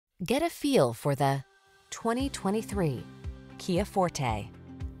Get a feel for the 2023 Kia Forte.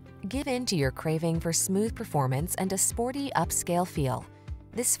 Give in to your craving for smooth performance and a sporty upscale feel.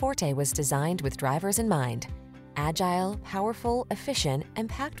 This Forte was designed with drivers in mind. Agile, powerful, efficient, and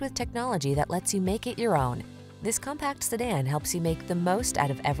packed with technology that lets you make it your own. This compact sedan helps you make the most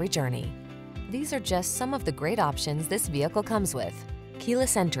out of every journey. These are just some of the great options this vehicle comes with: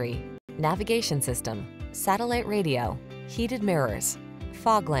 keyless entry, navigation system, satellite radio, heated mirrors,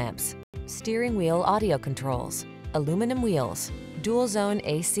 fog lamps, steering wheel audio controls, aluminum wheels, dual zone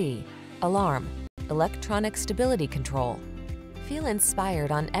AC, alarm, electronic stability control. Feel inspired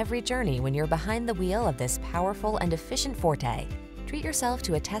on every journey when you're behind the wheel of this powerful and efficient Forte. Treat yourself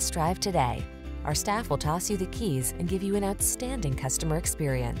to a test drive today. Our staff will toss you the keys and give you an outstanding customer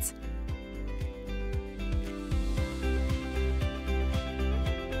experience.